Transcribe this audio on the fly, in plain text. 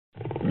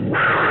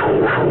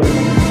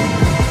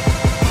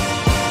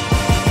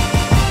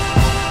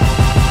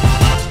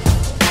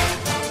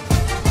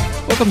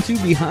Welcome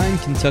to Behind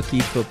Kentucky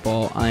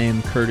Football. I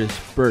am Curtis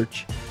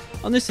Birch.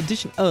 On this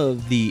edition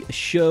of the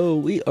show,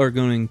 we are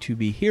going to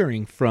be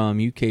hearing from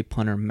UK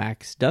punter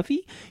Max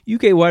Duffy,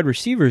 UK wide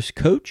receivers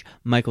coach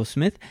Michael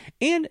Smith,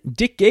 and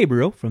Dick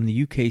Gabriel from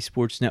the UK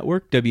Sports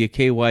Network,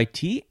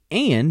 WKYT,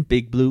 and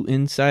Big Blue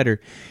Insider.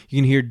 You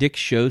can hear Dick's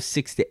show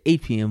 6 to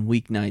 8 p.m.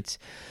 weeknights.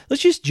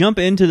 Let's just jump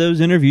into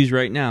those interviews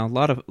right now. A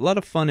lot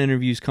of fun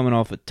interviews coming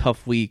off a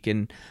tough week,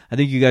 and I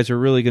think you guys are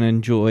really going to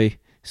enjoy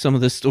some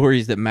of the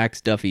stories that Max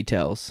Duffy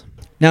tells.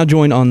 Now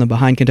joined on the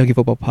Behind Kentucky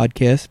Football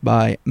podcast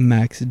by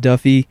Max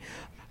Duffy.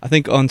 I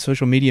think on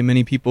social media,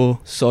 many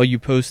people saw you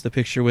post the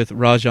picture with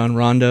Rajon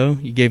Rondo.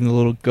 You gave him the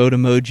little goat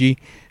emoji.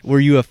 Were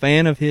you a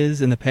fan of his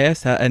in the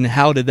past, and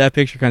how did that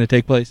picture kind of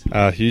take place?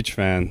 Huge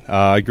fan.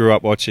 I grew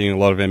up watching a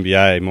lot of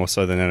NBA, more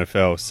so than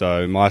NFL.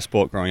 So my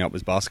sport growing up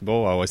was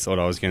basketball. I always thought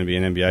I was going to be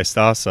an NBA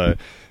star. So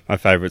my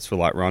favorites were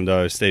like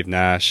Rondo, Steve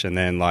Nash, and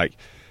then like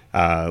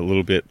a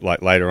little bit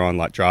like later on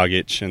like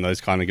Dragic and those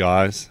kind of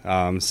guys.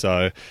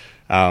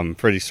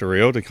 Pretty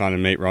surreal to kind of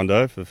meet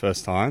Rondo for the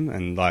first time,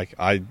 and like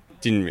I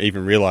didn't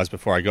even realize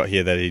before I got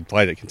here that he'd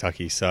played at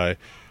Kentucky, so I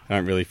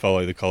don't really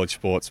follow the college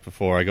sports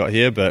before I got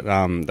here, but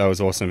that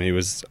was awesome. He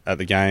was at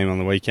the game on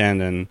the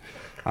weekend, and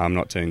I'm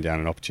not turning down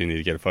an opportunity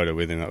to get a photo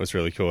with him. That was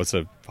really cool. It's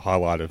a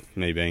highlight of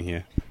me being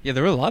here. Yeah,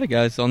 there were a lot of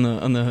guys from the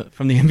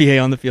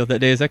NBA on the field that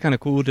day. Is that kind of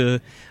cool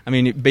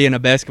being a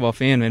basketball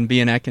fan and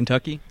being at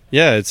Kentucky?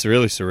 Yeah, it's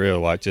really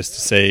surreal, like just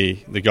to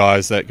see the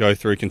guys that go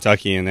through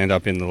Kentucky and end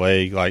up in the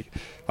league. Like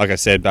I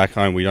said, back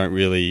home we don't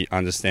really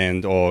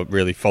understand or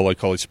really follow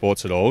college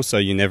sports at all, so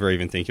you never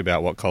even think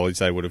about what college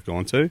they would have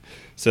gone to.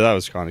 So that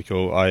was kind of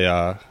cool. I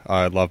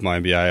love my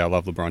NBA. I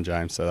love LeBron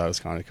James, so that was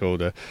kind of cool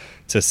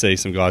to see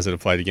some guys that have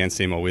played against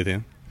him or with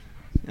him.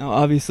 Now,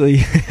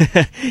 obviously,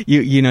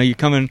 you're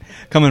coming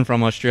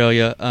from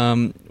Australia.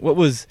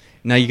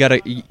 Now you got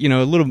a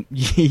little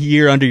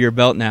year under your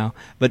belt now,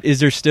 but is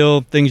there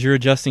still things you're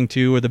adjusting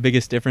to, or the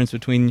biggest difference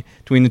between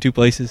the two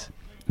places?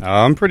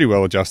 I'm pretty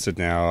well adjusted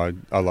now.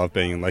 I love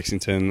being in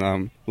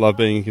Lexington. Love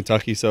being in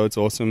Kentucky, so it's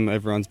awesome.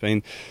 Everyone's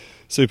been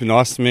super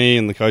nice to me,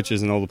 and the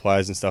coaches and all the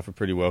players and stuff are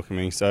pretty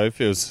welcoming. So it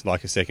feels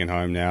like a second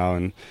home now,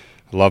 and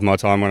I love my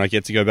time when I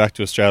get to go back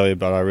to Australia,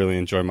 but I really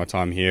enjoy my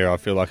time here. I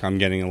feel like I'm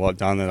getting a lot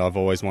done that I've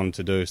always wanted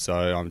to do,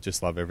 so I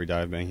just love every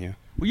day of being here.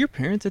 Were your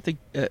parents at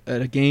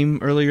a game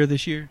earlier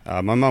this year?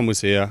 My mum was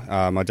here.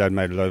 My dad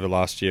made it over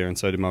last year, and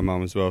so did my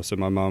mum as well. So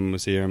my mum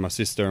was here, and my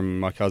sister and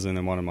my cousin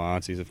and one of my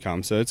aunties have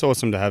come. So it's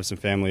awesome to have some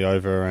family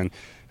over and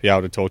be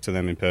able to talk to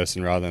them in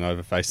person rather than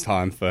over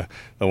FaceTime for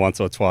the once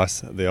or twice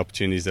the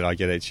opportunities that I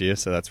get each year.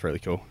 So that's really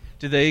cool.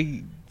 Do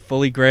they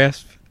fully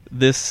grasp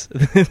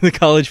the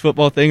college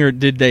football thing, or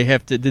did they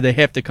have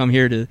to come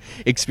here to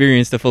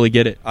experience to fully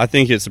get it? I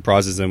think it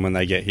surprises them when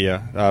they get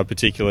here.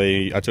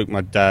 Particularly, I took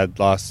my dad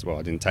I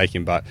didn't take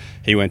him, but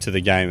he went to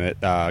the game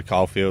at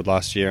Kyle Field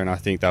last year, and I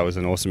think that was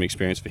an awesome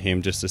experience for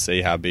him just to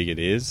see how big it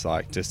is,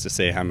 like just to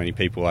see how many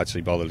people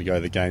actually bother to go to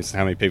the games and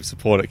how many people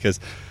support it, because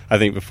I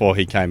think before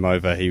he came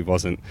over, he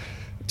wasn't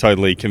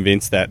totally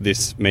convinced that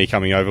me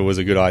coming over was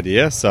a good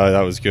idea, so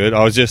that was good.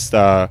 I was just...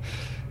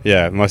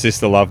 my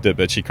sister loved it,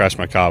 but she crashed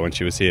my car when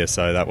she was here,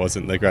 so that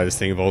wasn't the greatest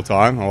thing of all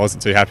time. I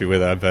wasn't too happy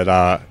with her, but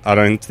I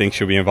don't think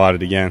she'll be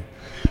invited again.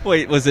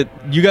 Wait, was it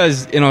you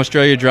guys in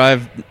Australia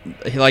drive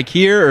like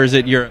here, or is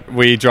it Europe?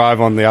 We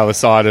drive on the other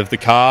side of the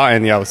car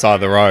and the other side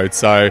of the road,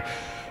 so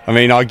I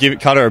mean, I'll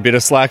cut her a bit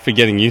of slack for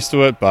getting used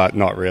to it, but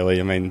not really.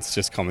 I mean, it's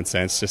just common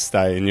sense. Just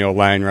stay in your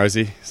lane,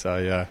 Rosie. So,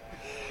 yeah.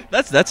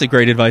 That's a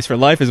great advice for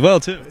life as well,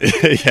 too.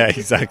 Yeah,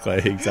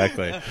 exactly.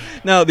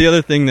 Now, the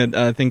other thing that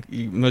I think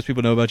most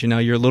people know about you now,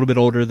 you're a little bit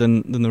older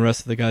than the rest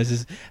of the guys,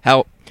 is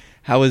how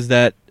is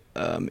that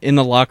in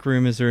the locker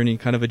room? Is there any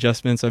kind of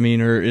adjustments? I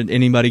mean, or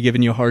anybody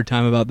giving you a hard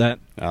time about that?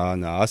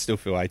 No, I still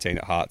feel 18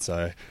 at heart,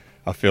 so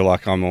I feel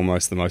like I'm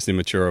almost the most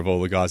immature of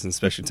all the guys in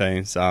special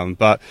teams.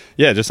 But,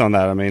 yeah, just on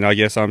that, I mean, I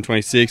guess I'm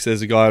 26.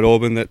 There's a guy at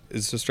Auburn that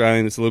is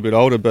Australian that's a little bit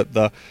older,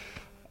 but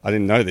I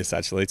didn't know this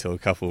actually till a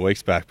couple of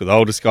weeks back, but the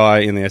oldest guy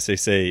in the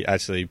SEC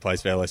actually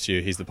plays for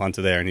LSU. He's the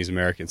punter there, and he's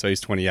American, so he's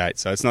 28.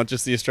 So it's not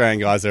just the Australian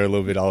guys that are a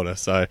little bit older.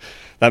 So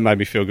that made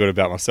me feel good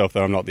about myself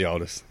that I'm not the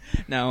oldest.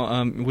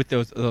 Now, with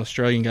those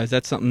Australian guys,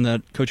 that's something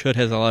that Coach Hood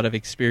has a lot of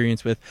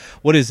experience with.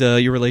 What is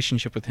your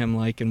relationship with him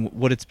like, and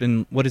what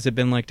has it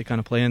been like to kind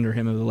of play under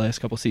him over the last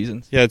couple of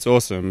seasons? Yeah, it's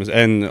awesome.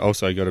 And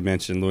also got to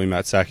mention Louis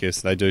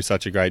Matsakis. They do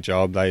such a great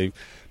job. They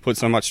put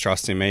so much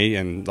trust in me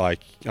and like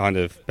kind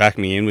of back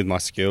me in with my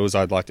skills.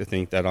 I'd like to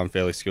think that I'm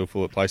fairly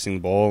skillful at placing the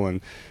ball,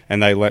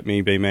 and they let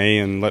me be me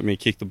and let me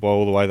kick the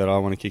ball the way that I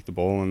want to kick the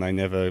ball, and they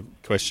never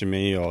question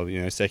me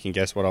or second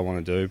guess what I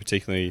want to do.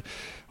 Particularly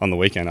on the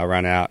weekend, I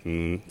ran out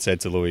and said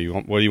to Louis,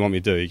 "What do you want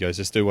me to do?" He goes,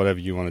 "Just do whatever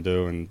you want to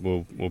do, and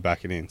we'll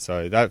back it in."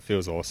 So that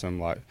feels awesome,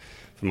 like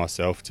for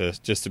myself to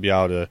be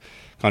able to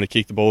kind of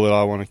kick the ball the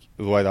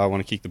way that I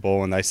want to kick the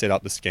ball, and they set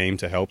up the scheme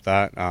to help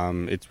that.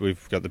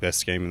 We've got the best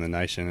scheme in the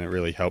nation, and it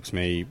really helps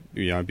me,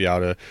 be able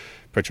to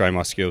portray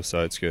my skills.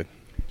 So it's good.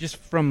 Just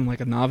from like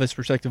a novice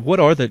perspective, what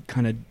are the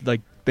kind of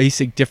like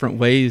basic different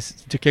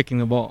ways to kicking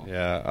the ball.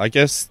 Yeah, I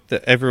guess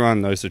that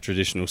everyone knows the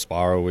traditional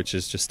spiral, which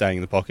is just staying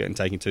in the pocket and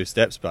taking 2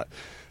 steps, but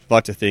I'd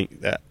like to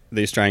think that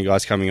the Australian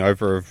guys coming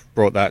over have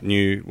brought that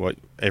new, what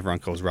everyone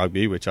calls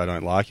rugby, which I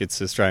don't like. It's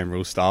Australian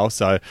rule style.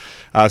 So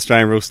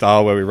Australian rule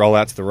style where we roll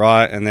out to the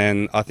right, and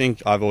then I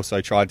think I've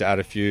also tried to add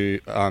a few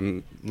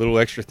little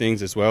extra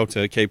things as well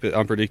to keep it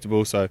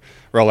unpredictable. So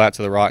roll out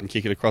to the right and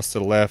kick it across to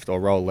the left, or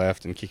roll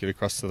left and kick it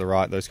across to the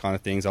right, those kind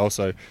of things. I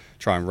also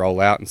try and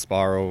roll out and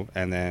spiral,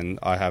 and then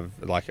I've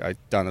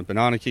done a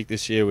banana kick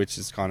this year, which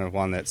is kind of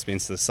one that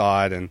spins to the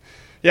side. And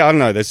yeah, I don't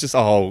know. There's just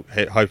a whole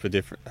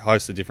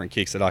host of different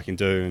kicks that I can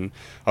do, and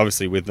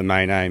obviously with the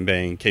main aim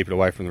being keep it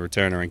away from the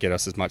returner and get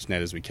us as much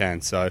net as we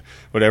can. So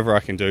whatever I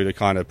can do to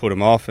kind of put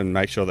them off and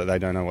make sure that they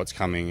don't know what's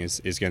coming is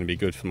going to be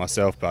good for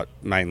myself, but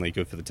mainly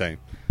good for the team.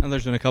 And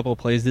there's been a couple of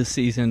plays this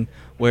season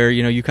where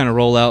you kind of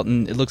roll out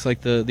and it looks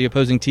like the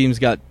opposing team's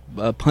got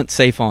punt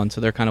safe on,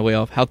 so they're kind of way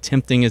off. How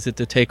tempting is it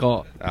to take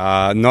off?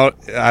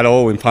 Not at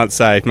all in punt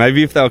safe.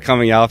 Maybe if they were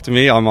coming after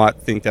me, I might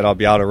think that I'll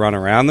be able to run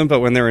around them,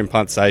 but when they're in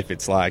punt safe,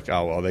 it's like,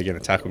 oh, well, they're going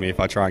to tackle me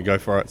if I try and go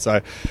for it. So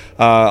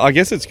I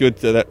guess it's good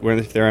that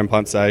if they're in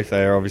punt safe,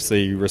 they're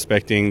obviously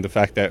respecting the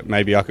fact that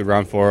maybe I could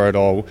run for it,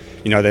 or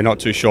they're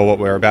not too sure what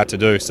we're about to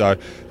do. So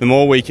the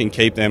more we can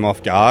keep them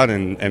off guard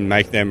and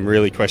make them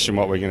really question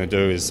what we're going to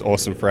do is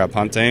awesome for our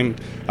punt team.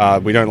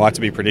 We don't like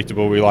to be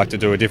predictable. We like to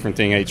do a different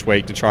thing each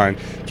week to try and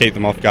keep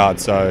them off guard.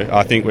 So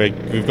I think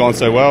we've gone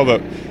so well,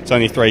 but it's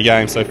only 3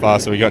 games so far,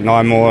 so we've got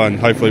 9 more, and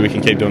hopefully we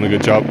can keep doing a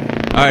good job.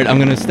 All right, I'm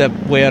going to step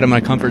way out of my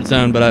comfort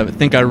zone, but I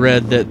think I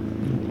read that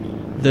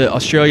the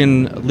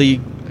Australian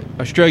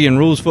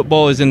rules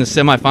football is in the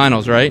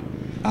semifinals, right?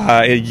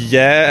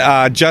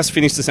 Just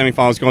finished the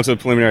semi-finals, gone to the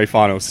preliminary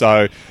finals.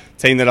 So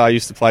team that I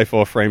used to play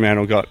for,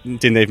 Fremantle,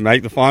 didn't even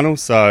make the final,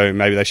 so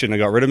maybe they shouldn't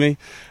have got rid of me.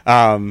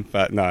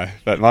 But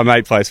my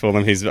mate plays for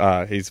them. He's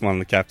one of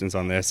the captains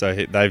on there, so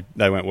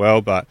they went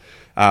well. But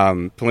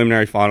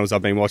preliminary finals,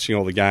 I've been watching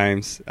all the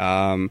games.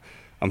 I'm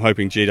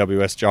hoping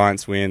GWS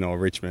Giants win or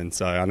Richmond,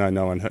 so I know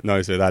no one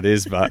knows who that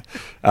is, but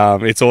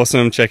it's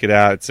awesome. Check it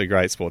out. It's a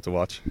great sport to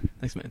watch.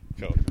 Thanks, man.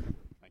 Cool.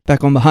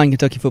 Back on Behind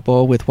Kentucky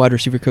Football with wide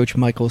receiver coach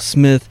Michael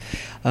Smith.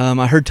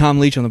 I heard Tom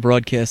Leach on the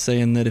broadcast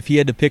saying that if he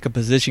had to pick a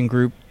position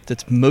group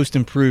that's most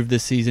improved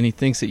this season, he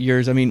thinks that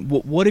yours. I mean,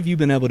 what have you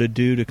been able to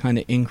do to kind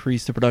of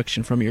increase the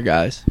production from your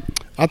guys?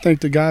 I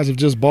think the guys have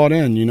just bought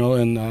in,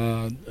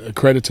 and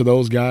credit to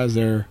those guys.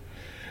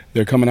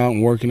 They're coming out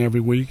and working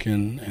every week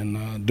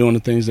and doing the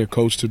things they're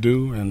coached to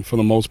do. And for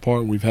the most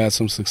part, we've had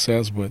some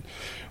success, but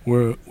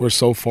we're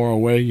so far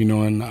away,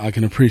 and I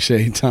can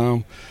appreciate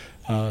Tom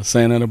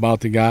saying that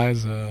about the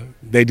guys.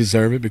 They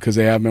deserve it because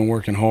they have been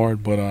working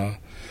hard, but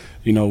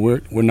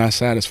we're not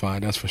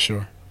satisfied, that's for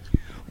sure.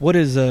 What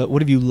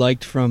have you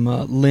liked from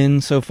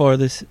Lynn so far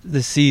this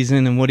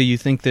season, and what do you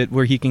think that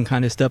where he can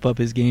kind of step up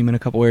his game in a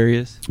couple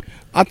areas?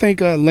 I think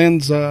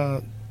Lynn's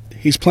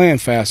he's playing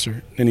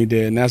faster than he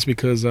did, and that's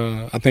because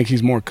I think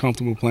he's more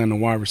comfortable playing the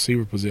wide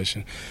receiver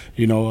position.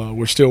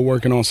 We're still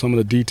working on some of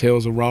the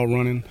details of route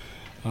running,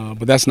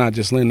 but that's not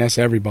just Lynn, that's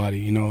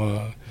everybody,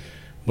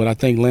 But I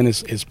think Lynn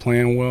is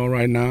playing well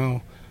right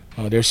now.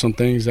 There's some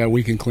things that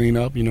we can clean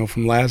up,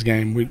 from last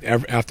game.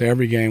 After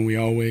every game, we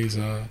always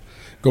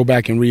go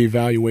back and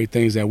reevaluate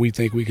things that we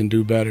think we can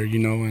do better,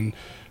 and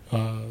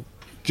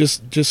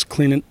just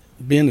cleaning,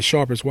 being the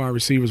sharpest wide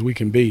receivers we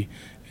can be.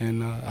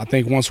 And I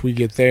think once we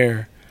get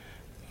there,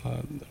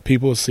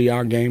 people will see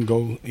our game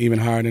go even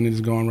higher than it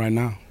is going right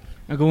now.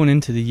 Now, going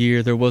into the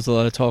year, there was a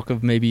lot of talk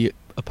of maybe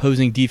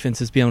opposing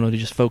defenses being able to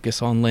just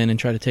focus on Lynn and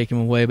try to take him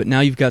away. But now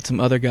you've got some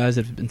other guys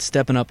that have been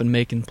stepping up and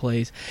making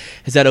plays.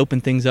 Has that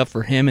opened things up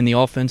for him and the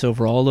offense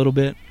overall a little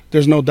bit?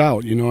 There's no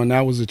doubt, and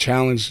that was a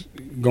challenge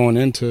going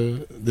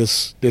into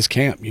this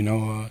camp.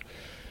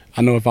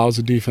 I know if I was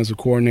a defensive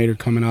coordinator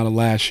coming out of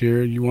last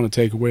year, you want to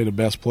take away the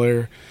best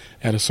player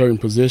at a certain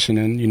position.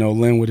 And,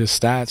 Lynn with his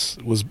stats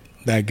was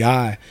that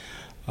guy.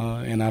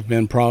 And I've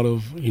been proud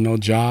of,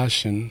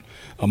 Josh and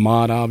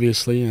Ahmad,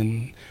 obviously,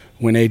 and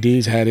when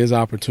AD's had his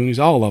opportunities,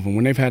 all of them,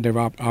 when they've had their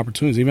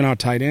opportunities, even our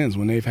tight ends,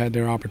 when they've had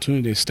their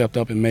opportunity, they stepped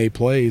up and made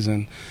plays.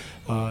 And,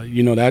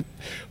 that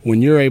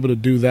when you're able to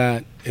do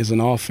that as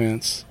an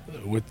offense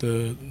with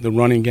the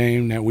running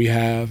game that we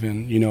have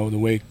and, the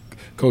way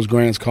Coach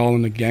Grant's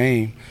calling the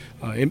game,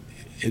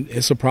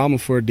 it's a problem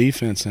for a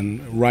defense.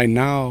 And right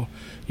now,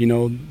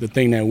 the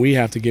thing that we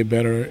have to get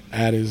better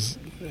at is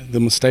the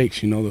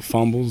mistakes, the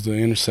fumbles, the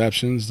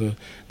interceptions,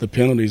 the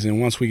penalties. And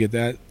once we get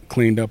that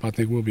cleaned up, I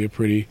think we'll be a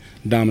pretty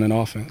dominant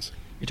offense.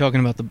 You're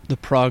talking about the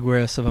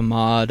progress of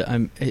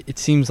Ahmad. It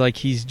seems like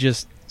he's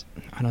just,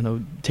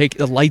 take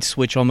a light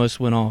switch almost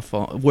went off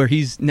where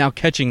he's now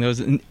catching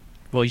those.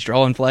 Well, he's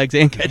drawing flags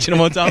and catching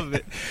them on top of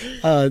it.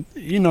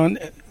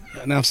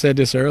 And I've said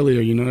this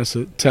earlier, it's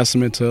a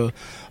testament to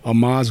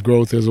Ahmad's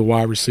growth as a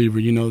wide receiver.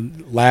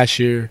 Last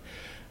year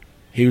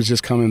he was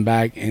just coming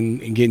back and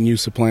getting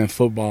used to playing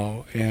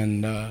football.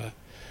 And,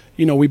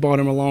 we brought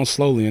him along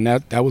slowly, and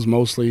that was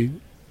mostly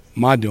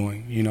my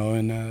doing,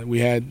 and we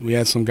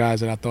had some guys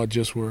that I thought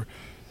just were,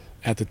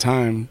 at the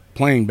time,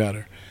 playing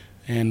better.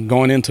 And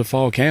going into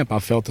fall camp, I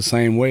felt the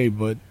same way.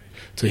 But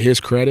to his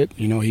credit,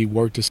 he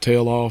worked his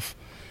tail off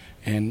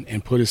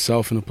and put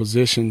himself in a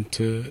position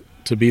to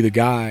be the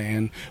guy.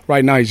 And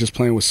right now he's just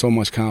playing with so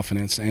much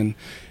confidence. And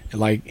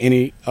like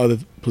any other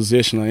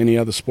position or any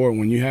other sport,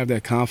 when you have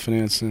that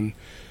confidence and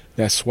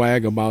that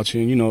swag about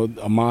you, and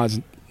Ahmad's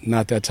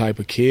not that type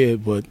of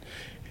kid, but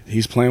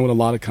he's playing with a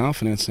lot of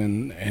confidence,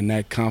 and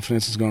that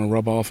confidence is going to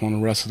rub off on the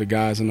rest of the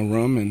guys in the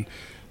room, and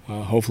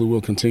hopefully we'll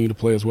continue to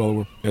play as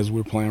well as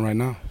we're playing right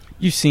now.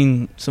 You've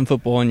seen some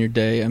football in your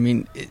day. I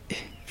mean,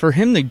 for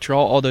him to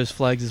draw all those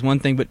flags is one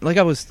thing, but like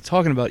I was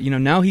talking about,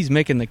 now he's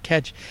making the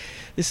catch.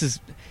 Is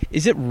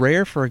it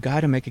rare for a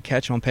guy to make a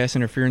catch on pass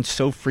interference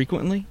so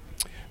frequently?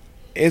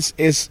 It's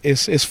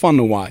fun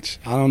to watch.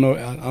 I don't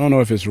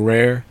know if it's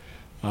rare,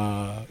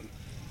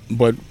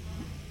 but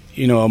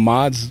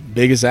Ahmad's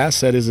biggest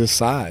asset is his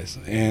size,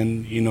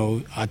 and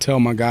I tell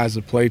my guys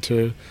to play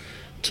to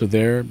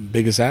their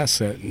biggest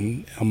asset,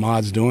 and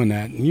Ahmad's doing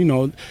that.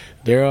 And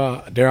there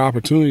are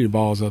opportunity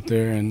balls up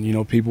there,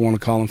 and people want to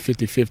call them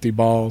 50-50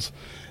 balls.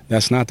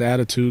 That's not the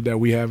attitude that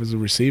we have as a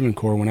receiving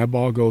corps. When that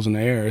ball goes in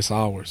the air, it's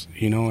ours,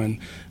 and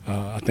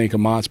I think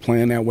Ahmad's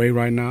playing that way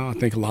right now. I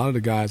think a lot of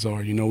the guys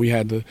are. We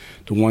had the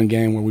one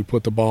game where we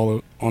put the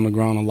ball on the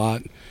ground a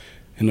lot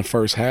in the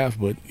first half,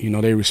 but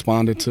they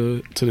responded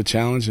to the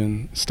challenge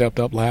and stepped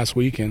up last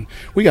week, and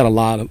we got a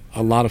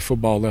lot of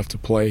football left to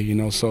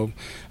play, so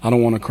I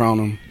don't want to crown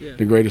them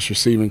the greatest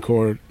receiving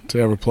corps to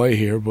ever play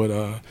here,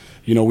 but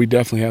we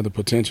definitely have the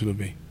potential to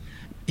be.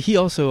 He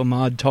also,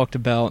 Ahmad, talked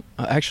about,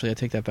 actually I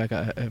take that back,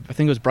 I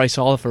think it was Bryce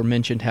Oliver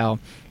mentioned how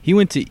he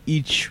went to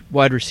each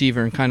wide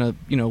receiver and kind of,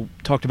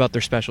 talked about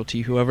their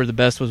specialty, whoever the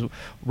best was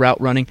route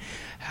running.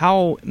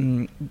 How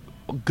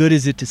good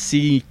is it to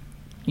see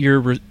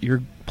your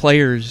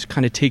players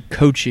kind of take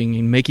coaching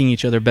and making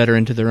each other better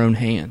into their own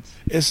hands?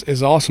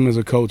 It's awesome as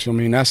a coach. I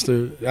mean, that's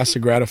the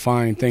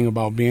gratifying thing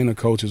about being a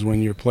coach, is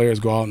when your players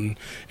go out and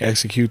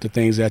execute the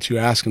things that you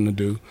ask them to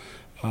do.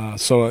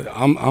 So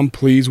I'm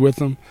pleased with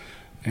them.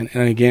 And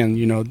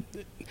again,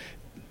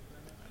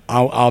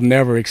 I'll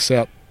never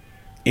accept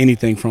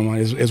anything from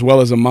him. As well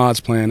as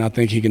Ahmad's playing, I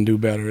think he can do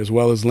better. As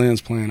well as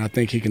Lynn's playing, I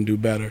think he can do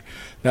better.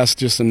 That's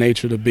just the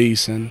nature of the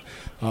beast, and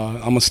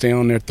I'm going to stay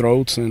on their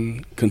throats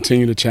and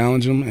continue to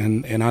challenge them,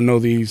 and I know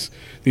these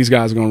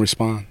guys are going to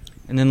respond.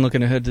 And then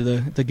looking ahead to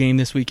the game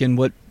this weekend,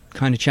 what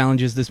kind of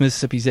challenges this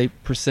Mississippi's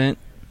 8%?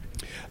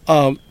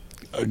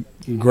 A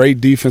great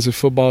defensive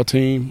football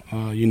team.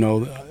 I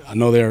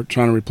know they're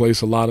trying to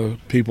replace a lot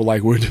of people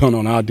like we're doing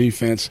on our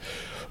defense,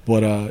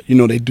 but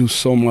they do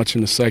so much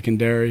in the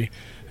secondary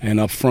and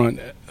up front.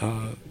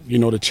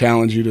 To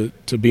challenge you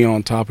to be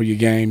on top of your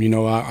game.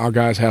 Our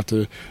guys have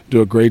to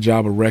do a great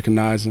job of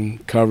recognizing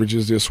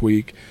coverages this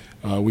week.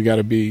 We got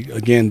to be,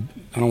 again,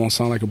 I don't want to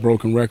sound like a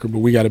broken record, but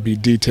we got to be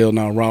detailed in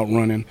our route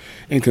running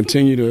and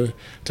continue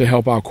to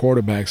help our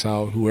quarterbacks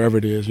out, whoever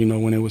it is.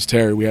 When it was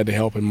Terry, we had to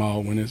help him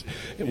out.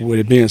 With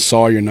it being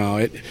Sawyer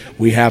now,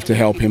 we have to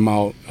help him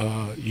out.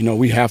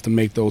 We have to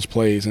make those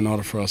plays in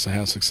order for us to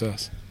have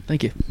success.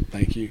 Thank you.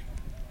 Thank you.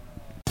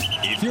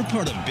 If you're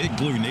part of Big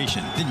Blue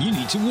Nation, then you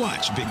need to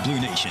watch Big Blue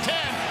Nation. 10-5,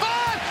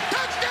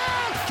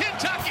 touchdown,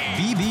 Kentucky!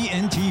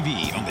 BBN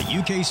TV on the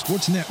UK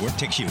Sports Network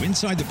takes you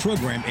inside the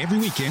program every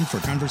weekend for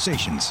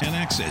conversations and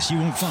access you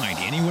won't find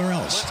anywhere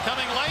else. Blitz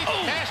coming late.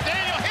 Cash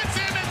Daniel hits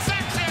him and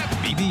sacks him.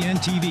 BBN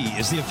TV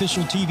is the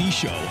official TV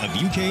show of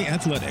UK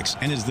Athletics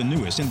and is the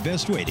newest and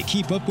best way to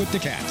keep up with the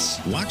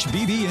Cats. Watch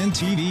BBN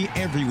TV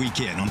every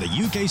weekend on the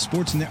UK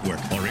Sports Network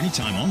or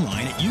anytime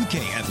online at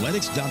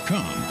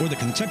ukathletics.com or the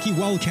Kentucky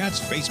Wildcats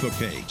Facebook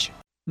page.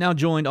 Now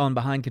joined on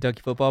Behind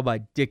Kentucky Football by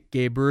Dick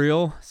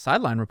Gabriel,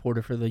 sideline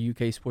reporter for the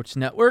UK Sports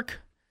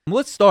Network.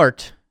 Let's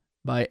start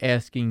by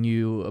asking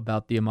you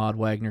about the Ahmad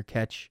Wagner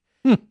catch.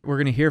 We're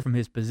going to hear from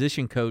his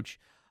position coach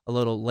a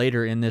little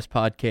later in this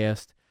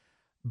podcast,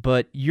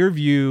 but your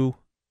view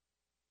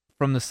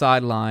from the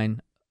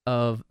sideline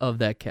of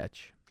that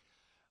catch.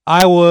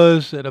 I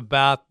was at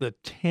about the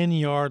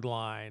 10-yard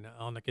line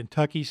on the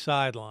Kentucky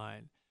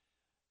sideline,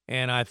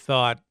 and I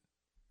thought,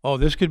 oh,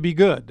 this could be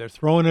good. They're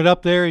throwing it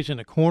up there. He's in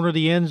the corner of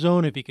the end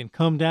zone. If he can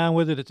come down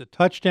with it, it's a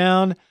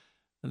touchdown.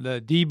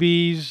 The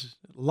DBs,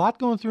 a lot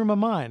going through my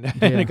mind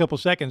in a couple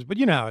seconds, but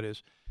you know how it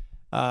is.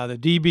 The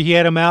DB, he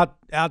had him out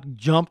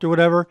jumped or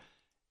whatever,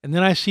 and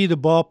then I see the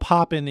ball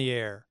pop in the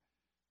air.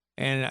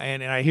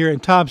 And I hear,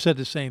 and Tom said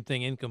the same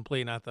thing,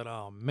 incomplete, and I thought,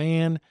 oh,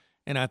 man.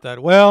 And I thought,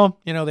 well,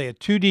 they had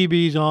two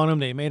DBs on him.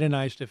 They made a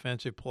nice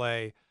defensive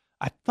play.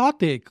 I thought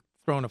they had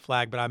thrown a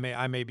flag, but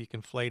I may be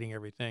conflating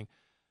everything.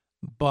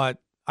 But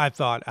I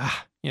thought,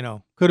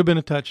 could have been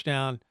a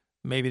touchdown.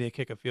 Maybe they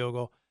kick a field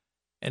goal.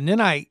 And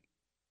then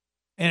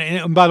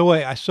and by the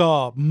way, I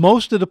saw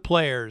most of the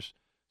players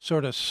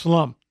sort of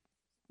slump,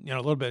 a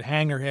little bit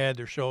hang their head,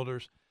 their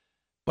shoulders.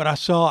 But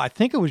I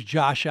think it was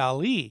Josh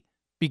Ali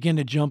begin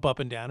to jump up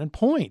and down and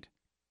point.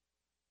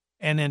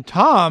 And then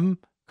Tom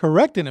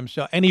corrected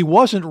himself, and he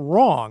wasn't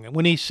wrong. And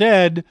when he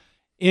said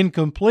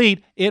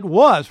incomplete, it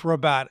was for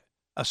about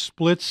a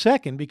split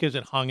second because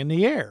it hung in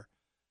the air.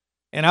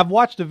 And I've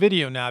watched the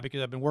video now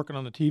because I've been working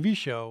on the TV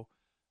show.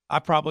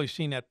 I've probably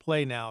seen that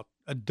play now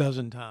a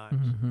dozen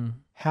times. Mm-hmm.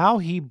 How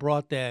he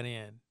brought that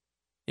in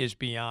is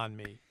beyond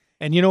me.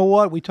 And you know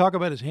what? We talk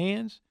about his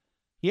hands.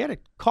 He had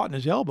it caught in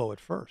his elbow at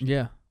first.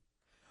 Yeah.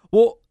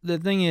 Well, the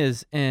thing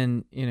is,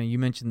 and you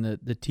mentioned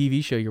the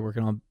TV show you're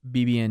working on,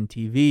 BBN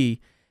TV,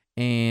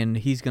 and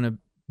he's going to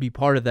be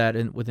part of that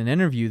with an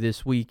interview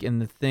this week.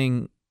 And the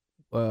thing,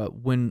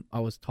 when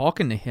I was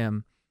talking to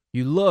him,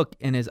 you look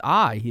in his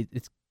eye,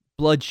 it's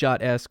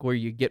Bloodshot-esque, where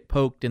you get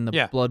poked and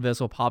the blood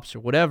vessel pops or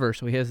whatever.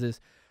 So he has this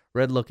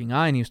red-looking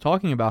eye, and he was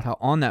talking about how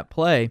on that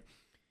play,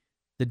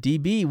 the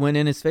DB went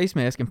in his face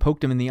mask and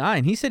poked him in the eye,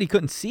 and he said he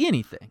couldn't see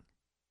anything,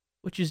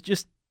 which is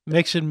just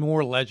makes it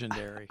more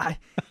legendary.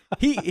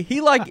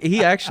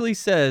 He actually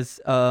says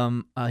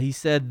he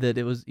said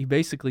that he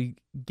basically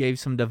gave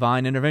some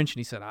divine intervention.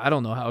 He said, I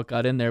don't know how it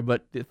got in there,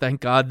 but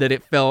thank God that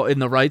it fell in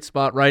the right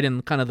spot, right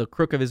in kind of the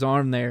crook of his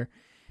arm there.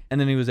 And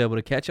then he was able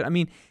to catch it. I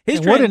mean,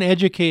 what an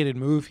educated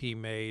move he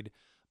made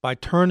by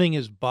turning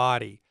his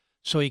body.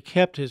 So he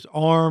kept his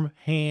arm,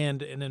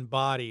 hand, and then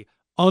body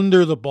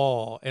under the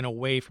ball and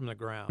away from the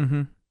ground.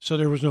 Mm-hmm. So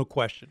there was no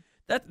question.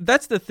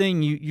 That's the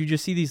thing. You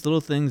just see these little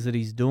things that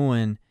he's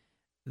doing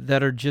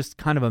that are just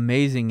kind of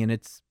amazing, and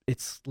it's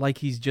like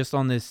he's just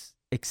on this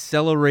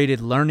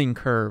accelerated learning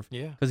curve.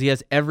 Yeah. Because he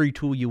has every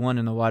tool you want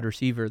in a wide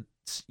receiver: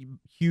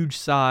 huge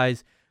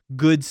size,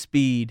 good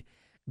speed,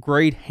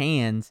 great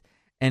hands.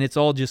 And it's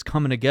all just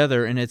coming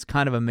together, and it's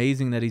kind of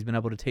amazing that he's been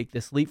able to take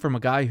this leap from a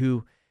guy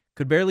who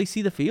could barely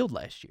see the field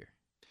last year.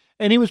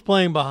 And he was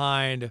playing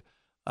behind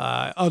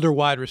other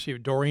wide receiver,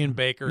 Dorian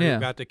Baker, who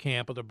got to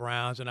camp with the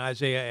Browns, and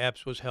Isaiah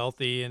Epps was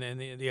healthy, and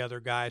the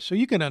other guys. So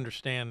you can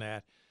understand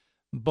that.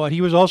 But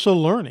he was also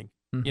learning,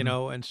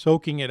 and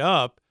soaking it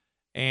up.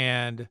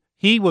 And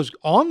he was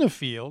on the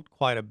field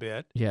quite a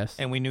bit. Yes.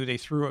 And we knew they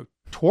threw it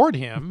toward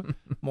him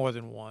more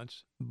than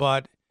once.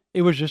 But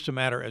it was just a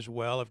matter as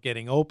well of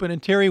getting open,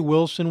 and Terry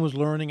Wilson was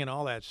learning and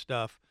all that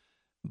stuff.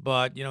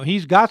 But,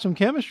 he's got some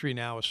chemistry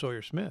now with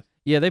Sawyer Smith.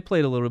 Yeah, they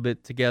played a little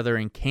bit together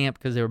in camp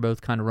because they were both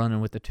kind of running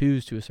with the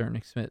twos to a certain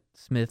extent,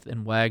 Smith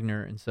and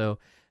Wagner. And so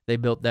they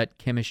built that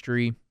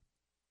chemistry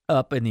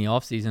up in the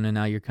offseason, and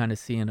now you're kind of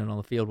seeing it on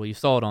the field. Well, you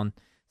saw it on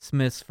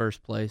Smith's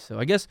first play. So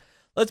I guess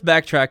let's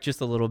backtrack just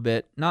a little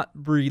bit, not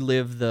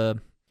relive the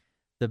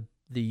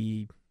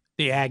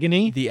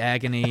agony, the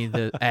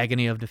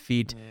agony of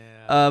defeat.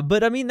 Yeah.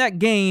 But I mean, that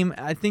game,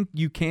 I think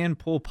you can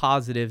pull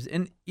positives.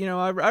 And,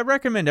 I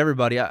recommend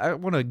everybody, I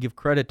want to give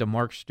credit to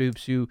Mark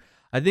Stoops, who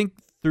I think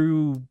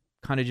through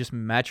kind of just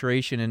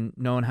maturation and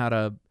knowing how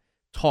to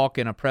talk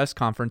in a press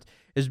conference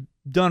has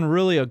done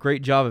really a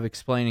great job of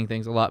explaining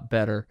things a lot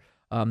better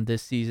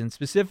this season.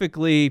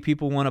 Specifically,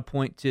 people want to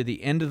point to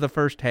the end of the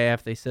first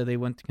half. They said they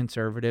went to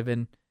conservative,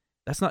 and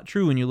that's not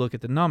true when you look at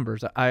the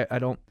numbers. I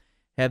don't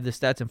have the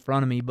stats in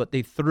front of me, but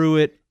they threw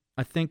it,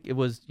 I think it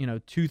was,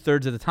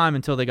 2/3 of the time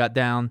until they got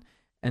down,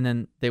 and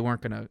then they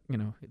weren't going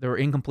to, there were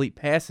incomplete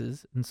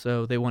passes, and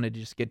so they wanted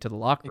to just get to the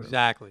locker room.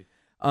 Exactly.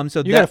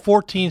 So you got a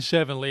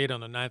 14-7 lead on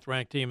the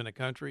 9th-ranked team in the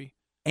country.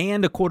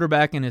 And a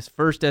quarterback in his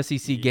first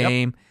SEC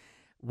game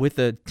with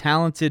a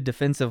talented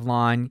defensive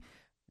line,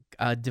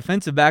 a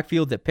defensive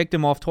backfield that picked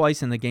him off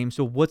twice in the game.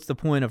 So what's the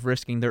point of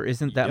risking? There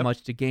isn't that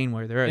much to gain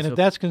where there is. And if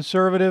that's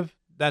conservative,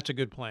 that's a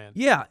good plan.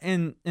 Yeah,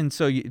 and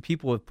so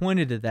people have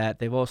pointed to that.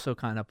 They've also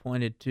kind of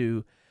pointed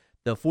to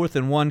the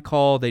 4th-and-1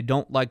 call. They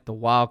don't like the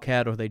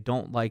Wildcat, or they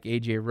don't like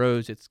A.J.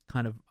 Rose. It's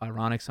kind of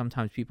ironic.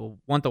 Sometimes people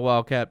want the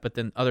Wildcat, but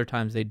then other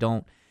times they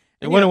don't.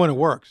 They win it when it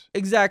works.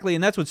 Exactly,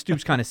 and that's what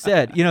Stoops kind of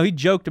said. He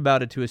joked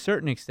about it to a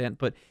certain extent,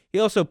 but he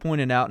also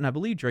pointed out, and I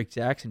believe Drake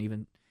Jackson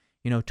even,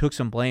 took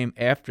some blame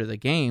after the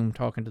game,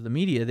 talking to the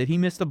media, that he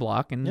missed a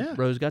block and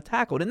Rose got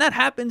tackled. And that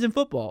happens in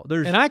football.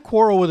 And I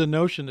quarrel with the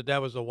notion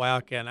that was a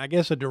Wildcat. And I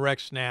guess a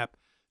direct snap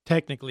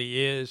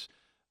technically is,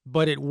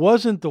 but it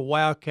wasn't the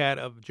Wildcat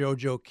of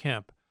JoJo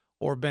Kemp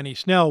or Benny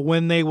Snell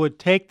when they would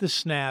take the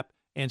snap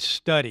and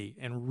study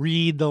and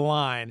read the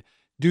line,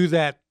 do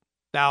that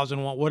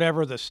 1,001,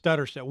 whatever the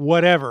stutter step,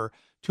 whatever,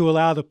 to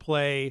allow the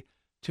play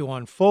to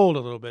unfold a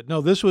little bit.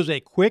 No, this was a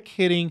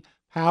quick-hitting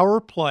power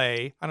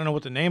play. I don't know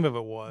what the name of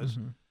it was,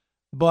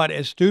 but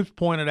as Stoops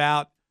pointed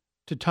out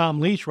to Tom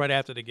Leach right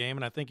after the game,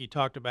 and I think he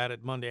talked about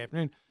it Monday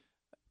afternoon,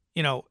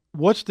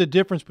 what's the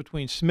difference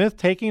between Smith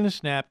taking the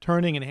snap,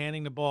 turning and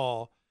handing the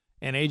ball,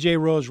 and A.J.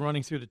 Rose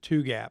running through the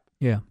two-gap?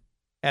 Yeah.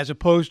 As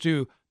opposed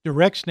to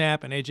direct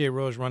snap and A.J.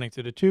 Rose running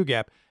through the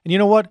two-gap. And you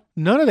know what?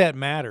 None of that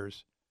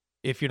matters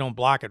if you don't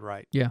block it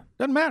right. Yeah.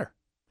 Doesn't matter.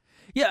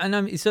 Yeah, and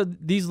I mean, so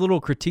these little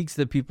critiques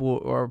that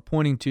people are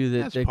pointing to,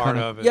 that's part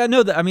of it. Yeah,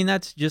 no, I mean,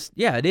 that's just,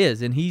 it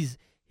is. And he's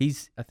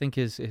I think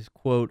his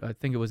quote, I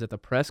think it was at the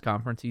press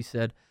conference, he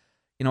said,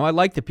 I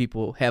like that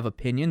people have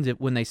opinions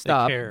when they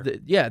stop. They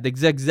care.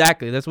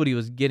 Exactly. That's what he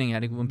was getting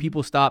at. When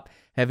people stop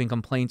having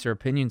complaints or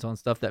opinions on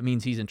stuff, that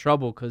means he's in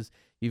trouble because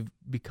they've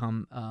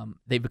become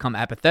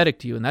apathetic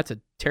to you, and that's a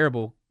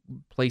terrible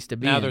place to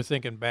be Now in. they're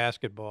thinking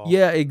basketball.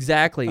 Yeah,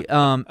 exactly.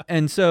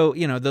 And so,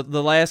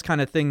 the last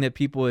kind of thing that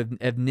people have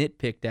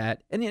nitpicked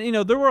at, and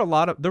there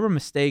were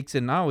mistakes,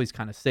 and I always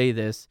kind of say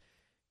this,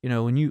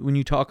 when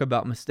you talk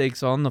about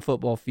mistakes on the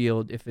football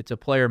field, if it's a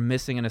player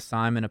missing an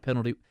assignment, a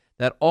penalty,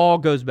 that all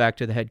goes back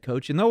to the head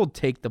coach, and they'll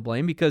take the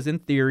blame because in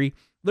theory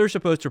they're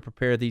supposed to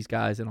prepare these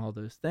guys and all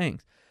those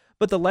things.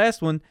 But the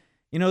last one,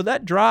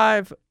 that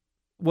drive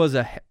was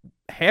a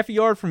half a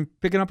yard from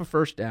picking up a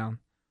first down,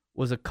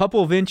 was a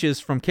couple of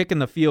inches from kicking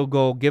the field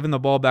goal, giving the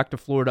ball back to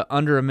Florida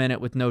under a minute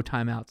with no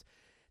timeouts.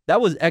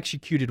 That was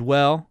executed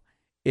well.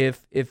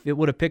 If it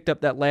would have picked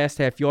up that last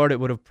half yard, it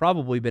would have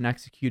probably been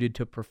executed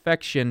to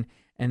perfection,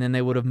 and then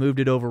they would have moved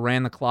it over,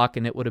 ran the clock,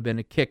 and it would have been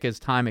a kick as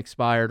time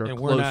expired or and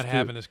close we're not to.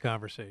 having this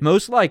conversation.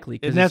 Most likely.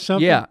 Isn't that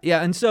something?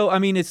 Yeah. And so,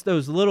 it's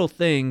those little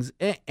things,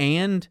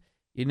 and,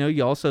 you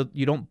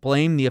don't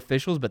blame the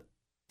officials, but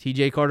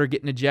TJ Carter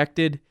getting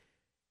ejected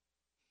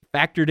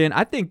factored in.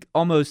 I think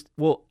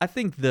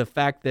the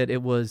fact that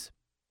it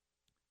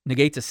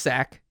negates a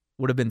sack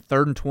would have been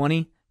 3rd and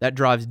 20. That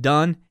drive's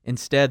done.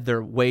 Instead,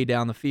 they're way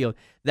down the field.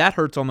 That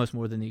hurts almost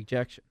more than the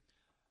ejection.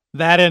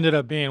 That ended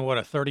up being, a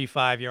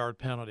 35-yard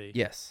penalty.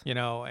 Yes.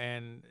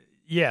 And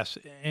yes,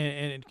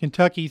 and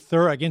Kentucky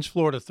against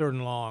Florida 3rd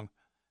and long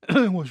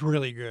was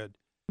really good.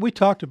 We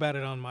talked about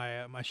it on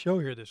my show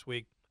here this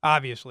week,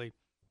 obviously.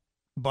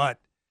 But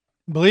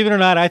believe it or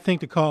not, I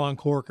think the call on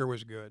Corker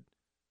was good.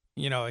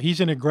 He's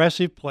an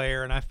aggressive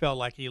player, and I felt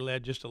like he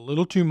led just a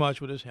little too much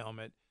with his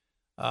helmet.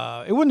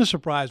 It wouldn't have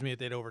surprised me if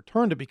they'd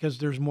overturned it because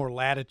there's more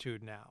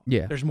latitude now.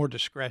 Yeah. There's more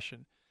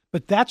discretion.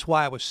 But that's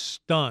why I was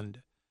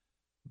stunned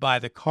by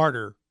the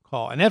Carter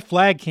call. And that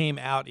flag came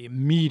out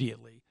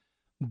immediately.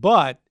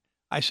 But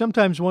I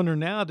sometimes wonder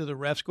now, do the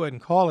refs go ahead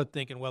and call it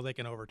thinking, well, they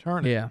can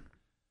overturn it? Yeah.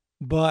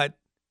 But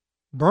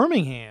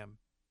Birmingham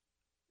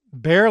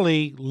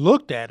barely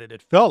looked at it.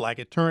 It felt like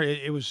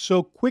it was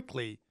so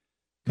quickly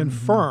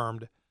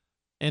confirmed.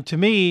 And to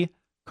me,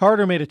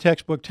 Carter made a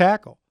textbook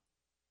tackle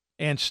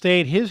and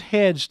his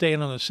head stayed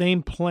on the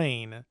same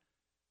plane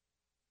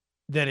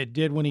that it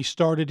did when he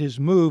started his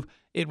move.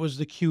 It was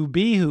the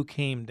QB who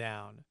came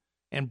down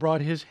and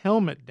brought his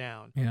helmet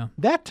down. Yeah.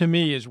 That, to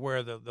me, is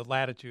where the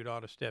latitude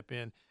ought to step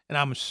in. And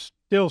I'm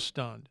still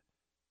stunned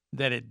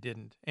that it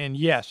didn't. And,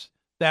 yes,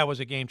 that was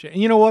a game changer.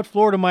 And you know what?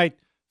 Florida might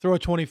throw a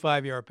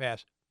 25-yard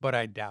pass, but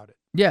I doubt it.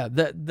 Yeah,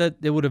 that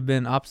it would have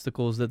been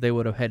obstacles that they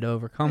would have had to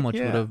overcome, which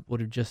Yeah.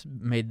 would have just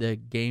made the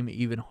game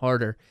even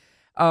harder.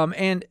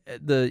 And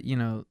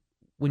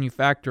when you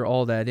factor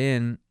all that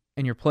in,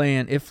 and you're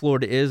playing, if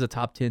Florida is a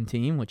top 10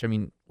 team, which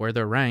where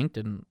they're ranked,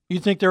 and You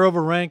think they're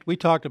overranked? We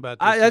talked about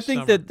this. I this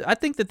think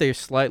summer. that they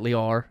slightly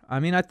are.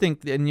 I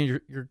think, and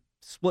you're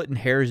splitting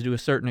hairs to a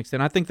certain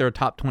extent. I think they're a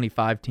top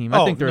 25 team.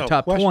 I think they're no a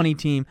top question. 20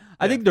 team.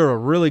 I Yeah. think they're a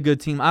really good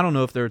team. I don't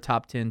know if they're a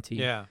top 10 team.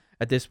 Yeah.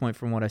 At this point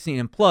from what I've seen.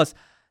 And plus,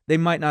 they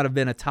might not have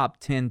been a top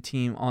 10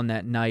 team on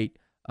that night,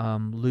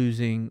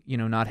 losing,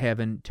 not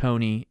having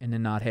Tony and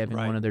then not having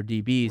Right. one of their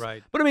DBs.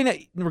 Right. But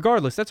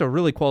regardless, that's a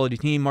really quality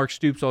team. Mark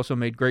Stoops also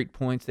made great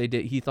points.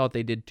 He thought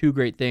they did two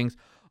great things,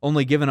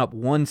 only giving up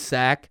one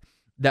sack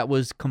that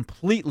was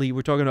completely,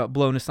 we're talking about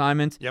blown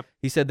assignments. Yep.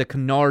 He said the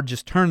Kennard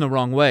just turned the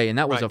wrong way, and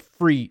that was Right.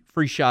 a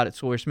free shot at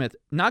Sawyer Smith.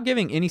 Not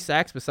giving any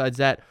sacks besides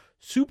that,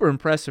 super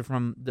impressive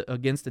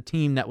against a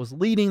team that was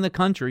leading the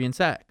country in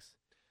sacks.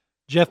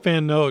 Jeff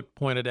Van Note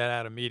pointed that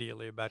out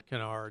immediately about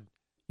Kennard.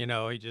 He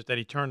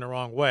turned the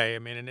wrong way.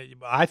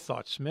 I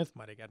thought Smith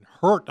might have gotten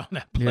hurt on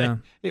that play. Yeah.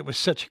 It was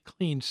such a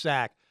clean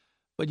sack.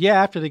 But,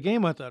 yeah, after the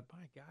game, I thought,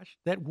 my gosh,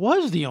 that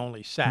was the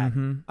only sack.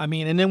 Mhm.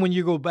 And then when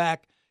you go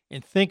back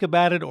and think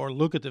about it or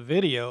look at the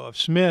video of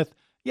Smith,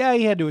 yeah,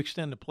 he had to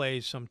extend the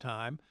plays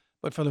sometime.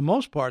 But for the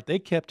most part, they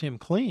kept him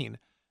clean.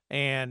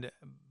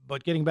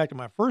 But getting back to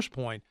my first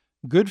point,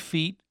 good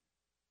feet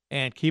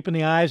and keeping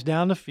the eyes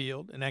down the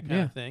field and that kind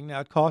Yeah. of thing.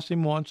 Now, it cost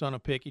him once on a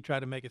pick. He tried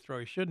to make a throw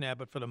he shouldn't have.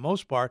 But for the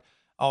most part,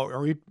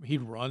 or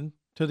he'd run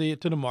to the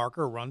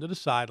marker, run to the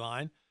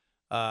sideline.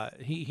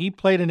 He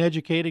played an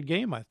educated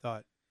game, I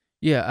thought.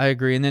 Yeah, I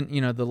agree. And then,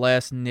 the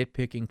last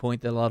nitpicking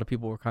point that a lot of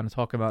people were kind of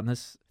talking about, and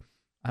this,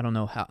 I don't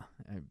know how,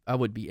 I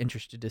would be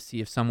interested to see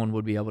if someone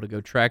would be able to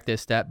go track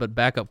this stat, but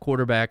backup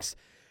quarterbacks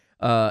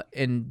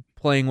and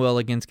playing well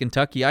against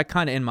Kentucky, I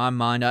kind of, in my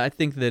mind, I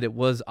think that it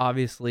was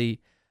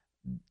obviously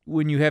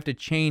when you have to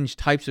change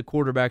types of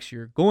quarterbacks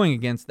you're going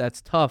against,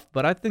 that's tough.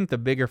 But I think the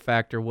bigger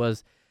factor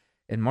was,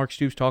 and Mark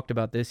Stoops talked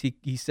about this,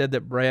 he said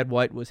that Brad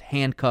White was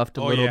handcuffed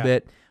a little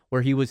bit,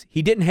 where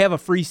he didn't have a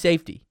free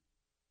safety.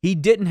 He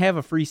didn't have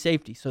a free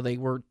safety, so they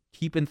were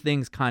keeping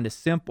things kind of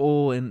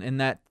simple, and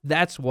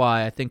that's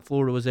why I think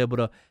Florida was able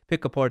to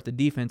pick apart the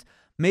defense,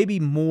 maybe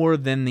more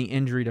than the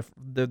injury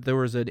there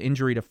was an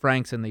injury to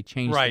Franks and they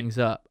changed Right. things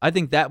up. I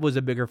think that was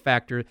a bigger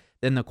factor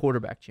than the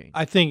quarterback change.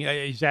 I think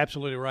he's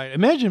absolutely right.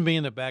 Imagine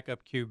being the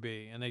backup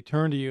QB, and they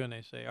turn to you and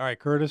they say, all right,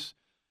 Curtis,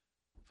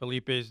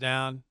 Felipe is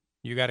down.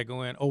 You got to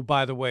go in. Oh,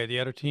 by the way, the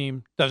other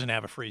team doesn't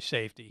have a free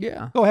safety.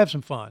 Yeah. Go have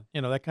some fun,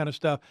 that kind of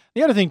stuff.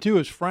 The other thing, too,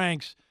 is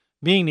Franks,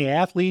 being the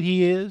athlete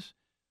he is,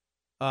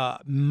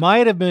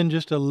 might have been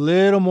just a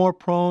little more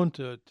prone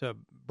to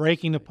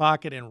breaking the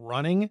pocket and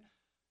running,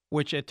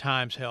 which at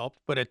times helped,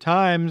 but at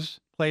times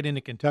played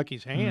into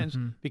Kentucky's hands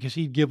because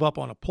he'd give up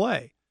on a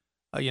play,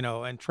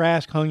 and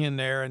Trask hung in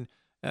there, and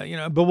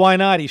but why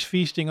not? He's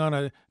feasting on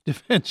a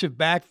defensive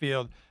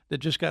backfield that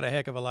just got a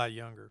heck of a lot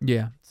younger.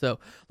 Yeah. So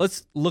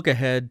let's look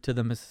ahead to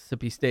the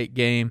Mississippi State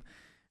game.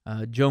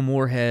 Joe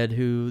Moorhead,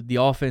 who the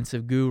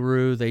offensive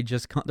guru,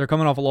 they're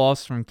coming off a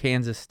loss from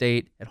Kansas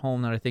State at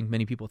home that I think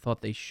many people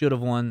thought they should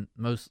have won.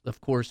 Most, of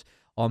course,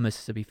 all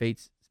Mississippi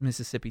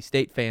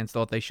State fans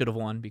thought they should have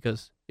won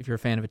because if you're a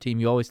fan of a team,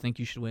 you always think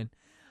you should win.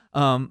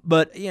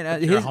 But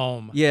his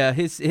home. Yeah,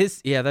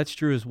 that's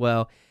true as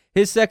well.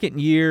 His second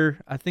year,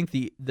 I think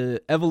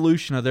the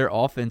evolution of their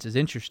offense is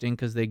interesting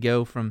because they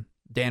go from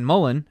Dan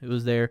Mullen, who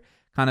was there,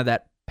 kind of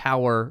that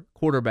power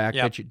quarterback,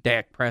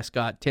 Dak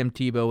Prescott, Tim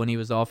Tebow when he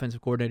was the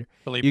offensive coordinator.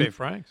 Felipe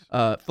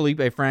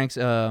Franks,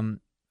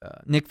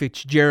 Nick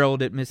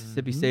Fitzgerald at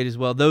Mississippi State as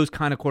well, those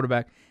kind of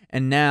quarterback.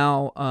 And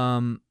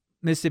now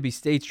Mississippi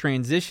State's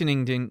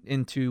transitioning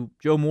into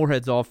Joe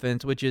Moorhead's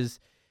offense, which is,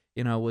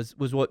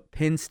 was what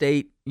Penn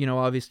State,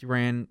 obviously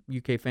ran.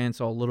 UK fans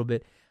saw a little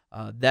bit.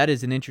 That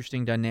is an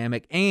interesting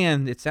dynamic.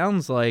 And it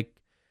sounds like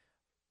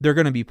they're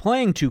going to be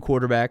playing two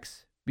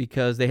quarterbacks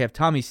because they have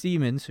Tommy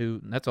Stevens,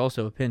 that's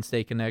also a Penn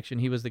State connection.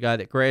 He was the guy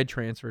that grad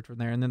transferred from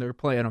there. And then they're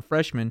playing a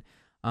freshman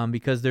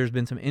because there's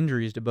been some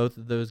injuries to both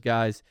of those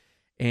guys.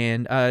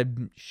 And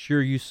I'm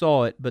sure you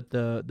saw it, but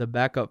the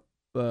backup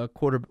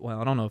quarterback, well,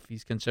 I don't know if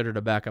he's considered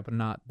a backup or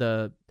not.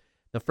 The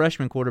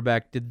freshman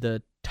quarterback did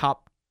the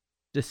top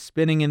just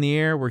spinning in the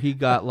air where he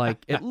got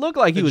it looked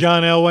like he was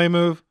John Elway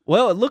move.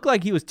 Well, it looked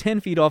like he was 10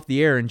 feet off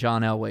the air in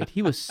John Elway.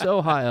 He was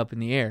so high up in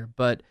the air,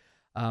 but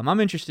I'm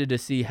interested to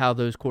see how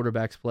those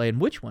quarterbacks play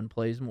and which one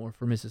plays more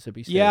for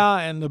Mississippi State. Yeah,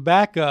 and the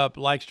backup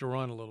likes to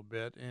run a little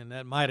bit, and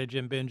that might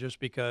have been just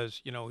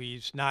because,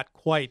 he's not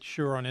quite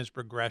sure on his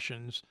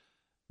progressions.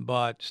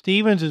 But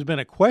Stevens has been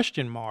a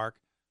question mark,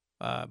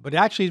 but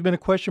actually he's been a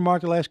question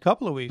mark the last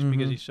couple of weeks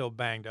because he's so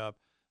banged up.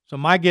 So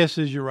my guess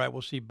is you're right.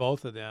 We'll see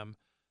both of them.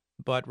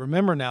 But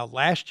remember now,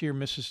 last year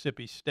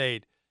Mississippi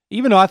State,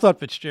 even though I thought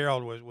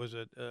Fitzgerald was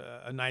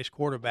a nice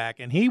quarterback,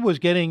 and he was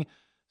getting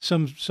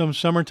some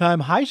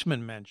summertime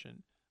Heisman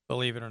mention,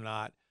 believe it or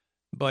not,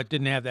 but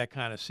didn't have that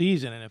kind of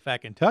season. And in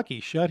fact,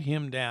 Kentucky shut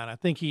him down. I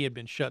think he had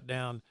been shut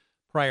down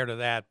prior to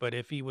that, but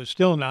if he was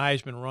still in the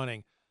Heisman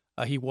running,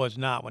 he was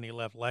not when he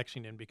left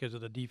Lexington because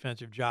of the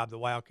defensive job the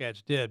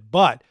Wildcats did.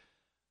 But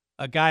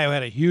a guy who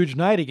had a huge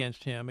night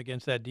against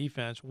that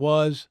defense,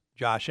 was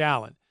Josh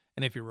Allen.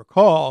 And if you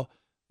recall,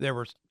 there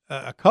were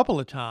a couple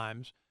of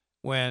times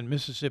when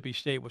Mississippi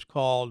State was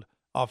called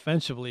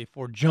offensively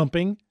for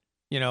jumping,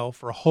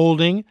 for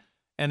holding.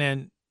 And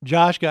then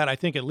Josh got, I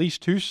think, at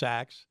least 2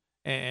 sacks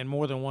and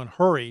more than one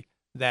hurry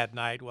that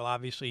night. Well,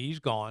 obviously he's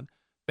gone.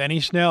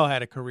 Benny Snell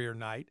had a career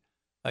night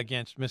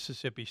against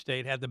Mississippi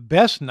State, had the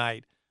best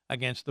night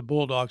against the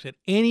Bulldogs that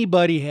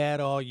anybody had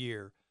all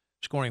year,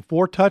 scoring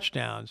 4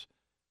 touchdowns.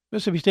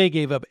 Mississippi State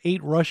gave up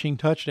 8 rushing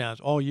touchdowns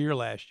all year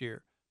last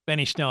year.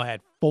 Benny Snell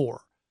had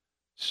 4.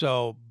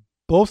 So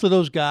both of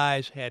those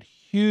guys had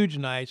huge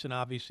nights, and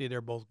obviously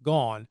they're both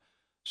gone.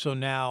 So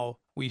now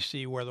we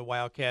see where the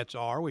Wildcats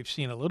are. We've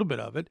seen a little bit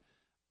of it.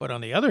 But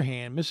on the other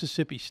hand,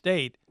 Mississippi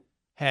State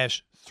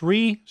has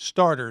 3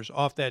 starters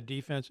off that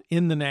defense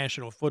in the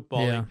National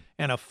Football League,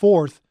 and a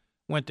 4th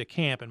went to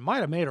camp and might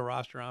have made a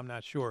roster, I'm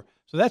not sure.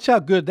 So that's how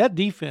good that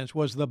defense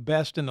was, the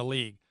best in the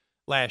league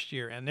last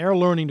year. And they're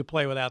learning to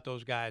play without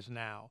those guys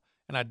now.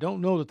 And I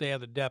don't know that they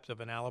have the depth of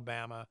an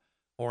Alabama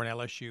or an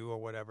LSU or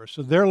whatever.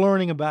 So they're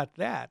learning about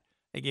that.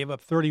 They gave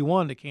up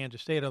 31 to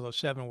Kansas State, although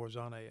 7 was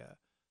on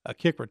a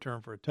kick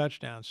return for a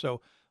touchdown.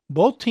 So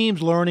both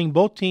teams learning,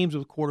 both teams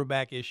with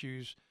quarterback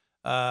issues.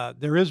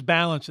 There is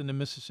balance in the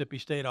Mississippi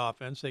State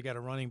offense. They got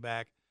a running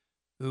back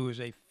who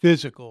is a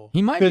physical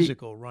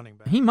running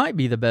back. He might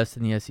be the best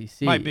in the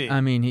SEC. Might be.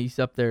 I mean, he's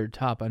up there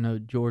top. I know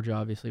Georgia,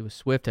 obviously, with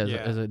Swift has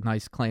a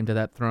nice claim to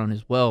that throne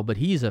as well, but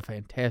he's a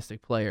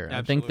fantastic player.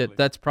 Absolutely. I think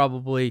that's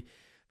probably,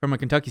 from a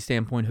Kentucky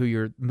standpoint, who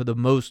you're the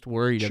most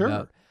worried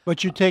about.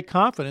 But you take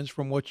confidence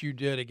from what you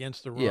did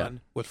against the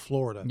run with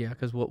Florida. Yeah,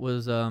 because what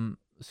was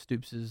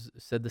Stoops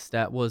said the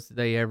stat was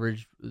they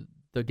averaged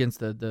against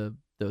the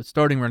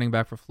starting running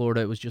back for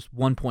Florida, it was just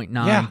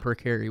 1.9 per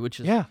carry, which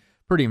is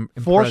pretty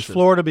impressive. Forced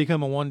Florida to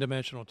become a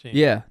one-dimensional team.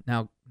 Yeah.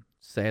 Now,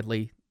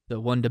 sadly, the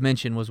one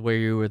dimension was where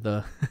you were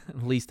the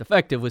least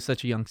effective with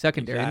such a young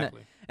secondary.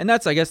 Exactly. And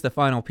that's, I guess, the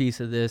final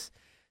piece of this.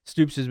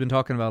 Stoops has been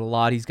talking about a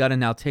lot. He's got to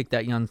now take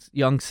that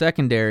young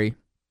secondary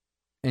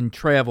and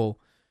travel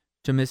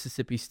to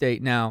Mississippi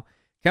State. Now,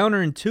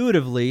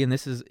 counterintuitively, and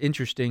this is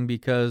interesting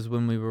because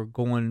when we were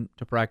going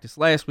to practice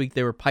last week,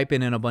 they were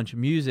piping in a bunch of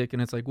music,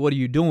 and it's like, what are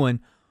you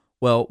doing?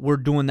 Well, we're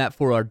doing that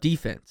for our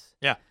defense.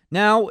 Yeah.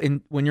 Now,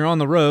 when you're on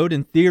the road,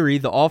 in theory,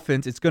 the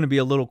offense, it's going to be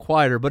a little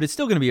quieter, but it's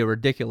still going to be a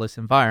ridiculous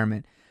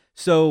environment.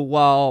 So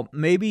while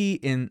maybe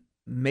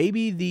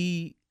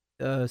the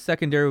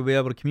secondary will be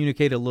able to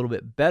communicate a little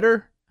bit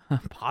better,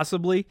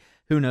 Possibly.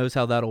 Who knows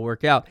how that'll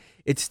work out.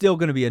 It's still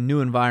going to be a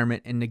new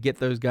environment, and to get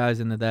those guys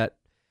into that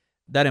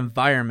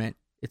environment,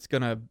 it's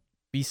going to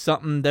be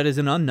something that is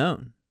an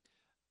unknown.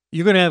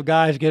 You're going to have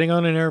guys getting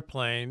on an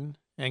airplane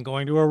and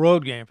going to a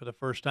road game for the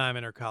first time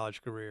in their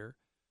college career.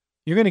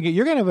 You're going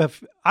to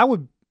have,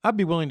 I'd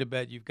be willing to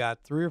bet you've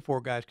got 3 or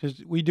 4 guys,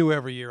 because we do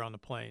every year on the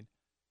plane,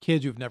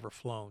 kids who've never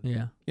flown.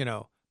 Yeah.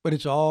 But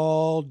it's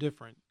all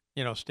different,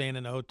 staying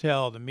in the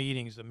hotel, the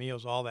meetings, the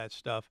meals, all that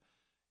stuff.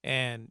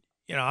 And,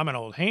 I'm an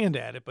old hand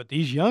at it, but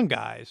these young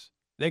guys,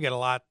 they get a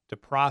lot to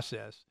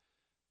process.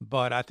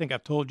 But I think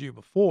I've told you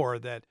before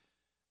that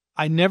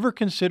I never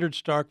considered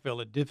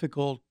Starkville a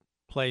difficult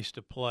place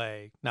to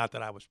play. Not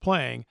that I was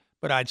playing,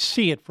 but I'd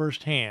see it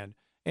firsthand.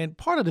 And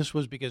part of this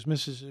was because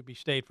Mississippi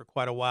State for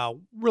quite a while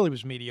really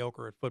was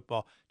mediocre at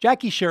football.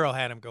 Jackie Sherrill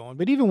had him going,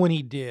 but even when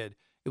he did,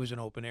 it was an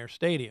open-air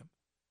stadium.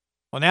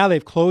 Well, now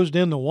they've closed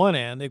in the one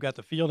end. They've got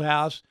the field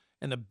house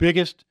and the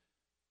biggest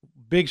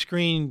big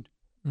screen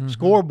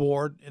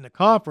scoreboard in the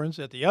conference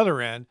at the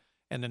other end,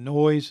 and the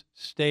noise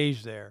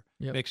stays there.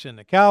 Yep. Mix in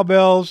the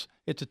cowbells.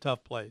 It's a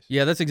tough place.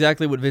 Yeah, that's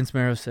exactly what Vince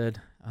Marrow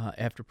said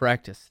after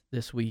practice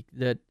this week,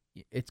 that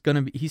it's going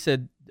to be, he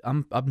said,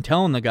 I'm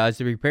telling the guys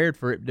to be prepared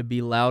for it to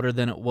be louder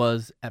than it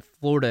was at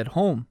Florida at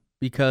home,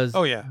 because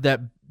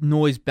that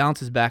noise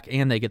bounces back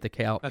and they get the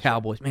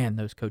Cowboys. Right. Man,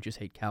 those coaches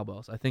hate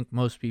cowbells. I think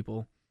most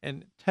people.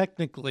 And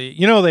technically,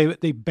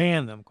 they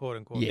banned them, quote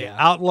unquote. Yeah. They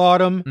outlawed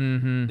them.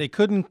 Mm-hmm. They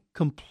couldn't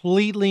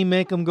completely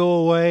make them go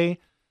away.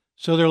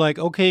 So they're like,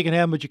 okay, you can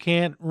have them, but you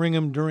can't ring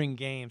them during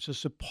games. So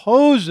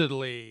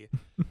supposedly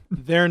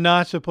they're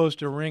not supposed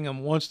to ring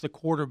them once the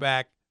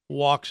quarterback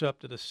walks up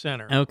to the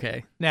center.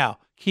 Okay. Now,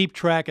 keep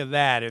track of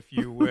that, if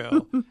you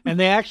will. And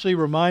they actually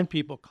remind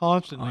people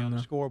constantly on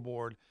the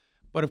scoreboard.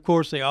 But, of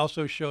course, they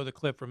also show the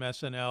clip from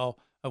SNL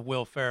of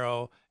Will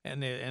Ferrell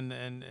and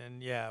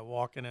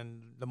walking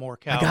in the more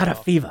cowbell. I got a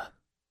fever,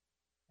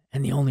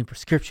 and the only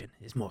prescription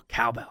is more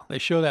cowbell. They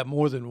show that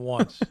more than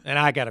once, and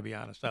I got to be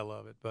honest, I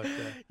love it. But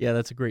yeah,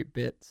 that's a great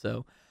bit.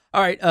 So,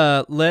 all right,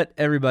 let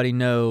everybody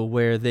know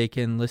where they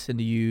can listen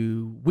to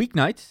you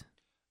weeknights.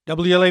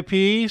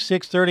 WLAP,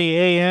 6:30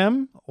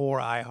 a.m. or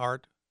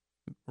iHeart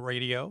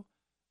Radio.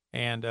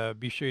 And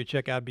be sure you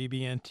check out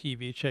BBN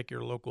TV. Check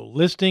your local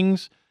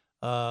listings.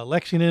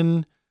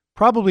 Lexington,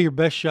 probably your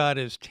best shot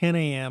is 10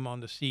 a.m.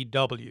 on the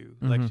CW.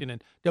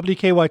 Lexington,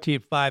 WKYT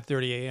at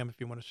 5:30 a.m. if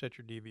you want to set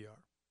your DVR.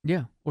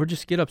 Yeah, or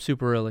just get up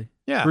super early.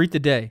 Yeah. Greet the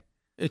day.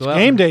 It's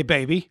game day,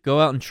 baby. Go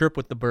out and chirp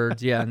with the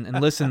birds, yeah,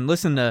 and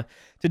listen to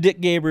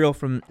Dick Gabriel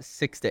from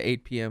 6 to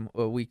 8 p.m.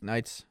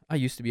 weeknights. I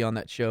used to be on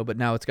that show, but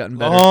now it's gotten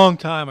better. Long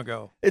time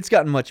ago. It's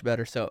gotten much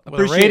better, so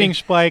the rating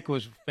spike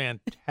was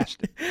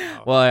fantastic.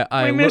 Well,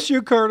 we miss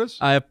you, Curtis.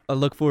 I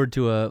look forward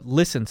to a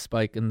listen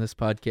spike in this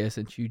podcast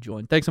since you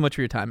joined. Thanks so much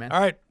for your time, man.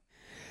 All right.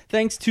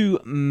 Thanks to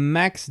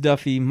Max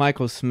Duffy,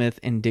 Michael Smith,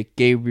 and Dick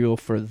Gabriel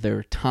for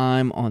their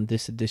time on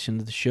this edition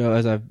of the show.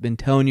 As I've been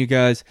telling you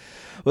guys,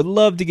 would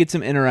love to get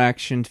some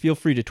interaction. Feel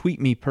free to tweet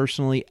me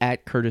personally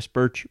at Curtis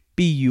Birch,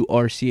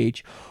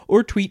 BURCH,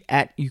 or tweet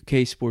at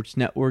UK Sports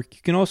Network.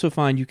 You can also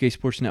find UK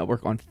Sports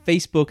Network on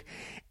Facebook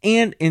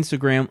and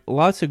Instagram.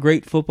 Lots of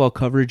great football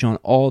coverage on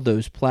all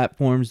those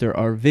platforms. There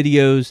are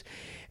videos,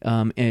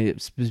 and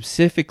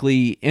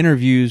specifically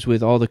interviews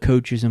with all the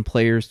coaches and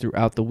players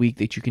throughout the week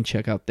that you can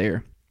check out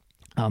there.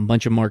 A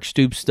bunch of Mark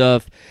Stoops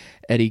stuff,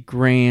 Eddie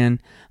Gran,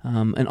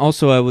 and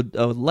also I would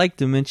like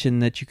to mention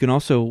that you can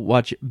also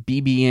watch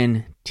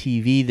BBN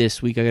TV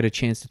this week. I got a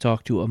chance to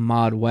talk to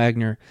Ahmad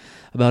Wagner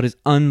about his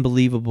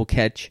unbelievable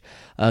catch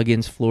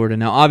against Florida.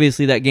 Now,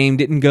 obviously, that game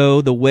didn't go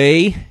the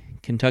way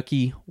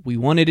Kentucky we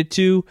wanted it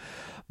to,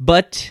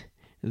 but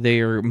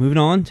they are moving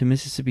on to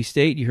Mississippi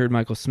State. You heard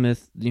Michael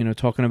Smith,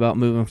 talking about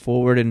moving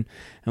forward and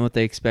what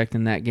they expect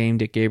in that game.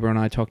 Dick Gabriel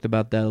and I talked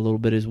about that a little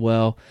bit as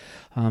well.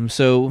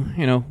 So,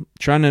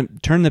 trying to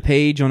turn the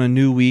page on a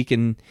new week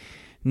and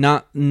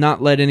not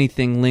let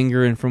anything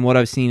linger. And from what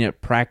I've seen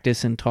at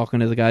practice and talking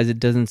to the guys, it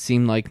doesn't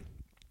seem like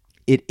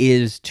it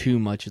is too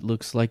much. It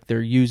looks like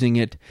they're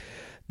using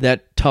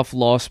that tough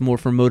loss more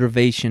for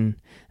motivation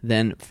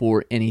than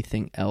for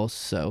anything else.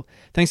 So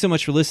thanks so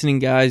much for listening,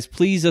 guys.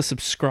 Please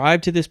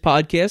subscribe to this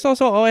podcast.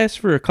 Also, I'll ask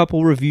for a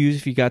couple reviews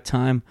if you got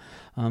time,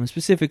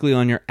 specifically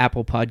on your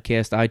Apple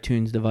Podcast,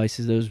 iTunes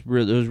devices. Those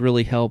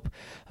really help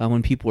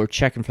when people are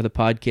checking for the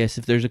podcast.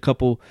 If there's a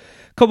couple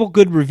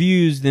good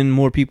reviews, then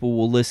more people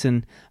will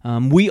listen.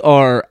 We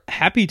are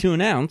happy to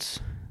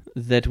announce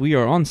that we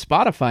are on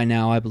Spotify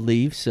now, I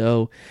believe.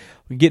 So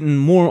we're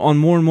getting on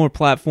more and more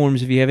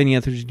platforms. If you have any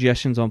other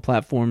suggestions on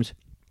platforms,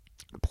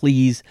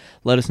 please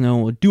let us know.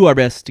 We'll do our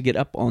best to get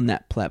up on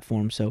that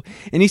platform. So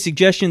any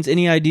suggestions,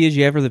 any ideas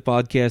you have for the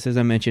podcast, as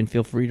I mentioned,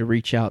 feel free to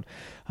reach out.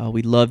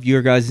 We love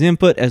your guys'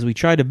 input as we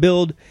try to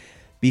build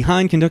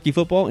Behind Kentucky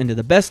Football into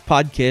the best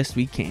podcast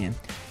we can.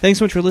 Thanks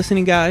so much for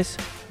listening, guys.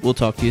 We'll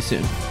talk to you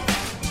soon.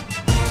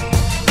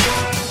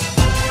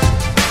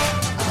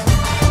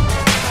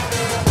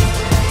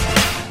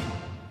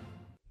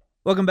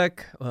 Welcome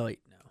back. Oh, wait.